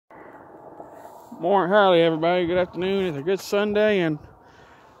Morning, howdy everybody. Good afternoon. It's a good Sunday, and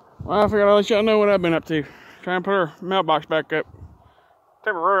well, I figured I'll let y'all know what I've been up to. Trying to put our mailbox back up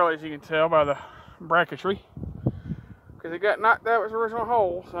temporarily, as you can tell by the bracketry, because it got knocked out with the original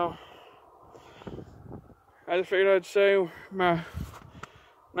hole. So I just figured I'd say my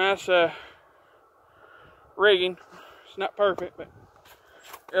nice rigging. It's not perfect, but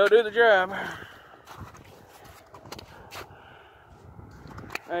it'll do the job.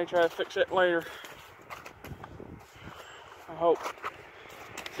 I may try to fix it later. I hope.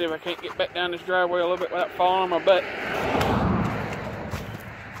 See if I can't get back down this driveway a little bit without falling on my butt.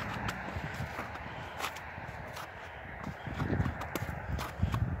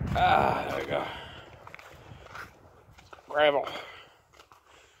 There we go. Gravel.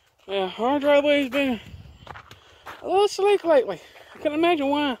 Yeah, our driveway's been a little slick lately. I can't imagine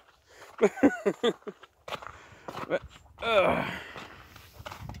why. But,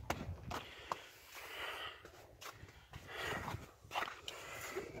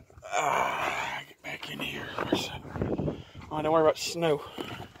 get back in here. Oh, don't worry about snow.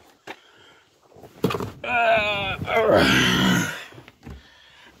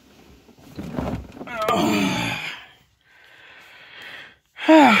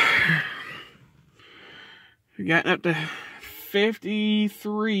 We've gotten up to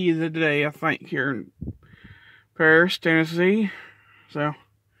 53 today, I think, here in Paris, Tennessee. So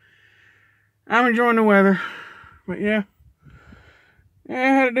I'm enjoying the weather. But yeah. I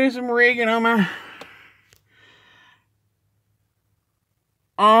had to do some rigging on my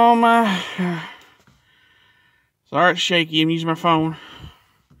sorry, it's shaky. I'm using my phone.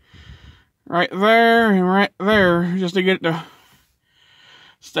 Right there and right there, just to get it to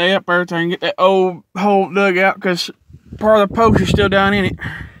stay up there and get that old hole dug out, because part of the post is still down in it.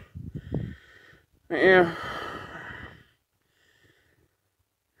 Yeah.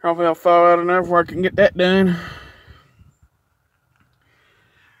 Hopefully I'll thaw out enough where I can get that done.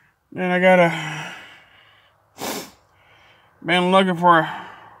 Then I gotta been looking for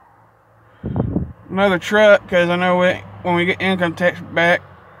another truck, because I know when we get income tax back,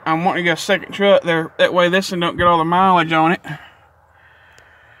 I'm wanting to get a second truck there. That way this one don't get all the mileage on it.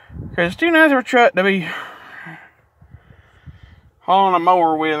 Because it's too nice of a truck to be hauling a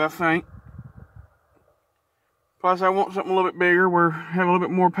mower with, I think. Plus I want something a little bit bigger where I have a little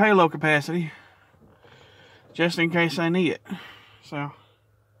bit more payload capacity, just in case I need it. So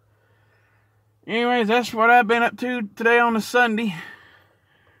anyways, that's what I've been up to today on a Sunday.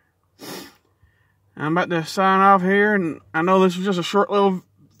 I'm about to sign off here, and I know this was just a short little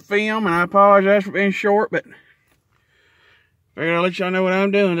film, and I apologize for being short, but figured I'll let y'all know what I'm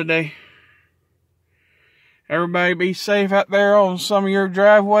doing today. Everybody be safe out there on some of your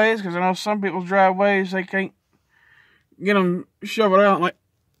driveways, because I know some people's driveways, they can't get them shoveled out, like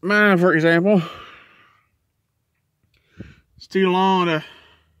mine, for example. It's too long to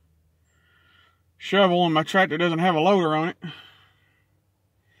shovel, and my tractor doesn't have a loader on it.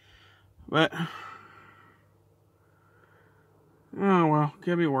 But oh well,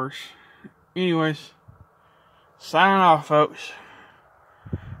 could be worse. Anyways, signing off, folks.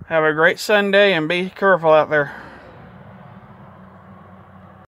 Have a great Sunday and be careful out there.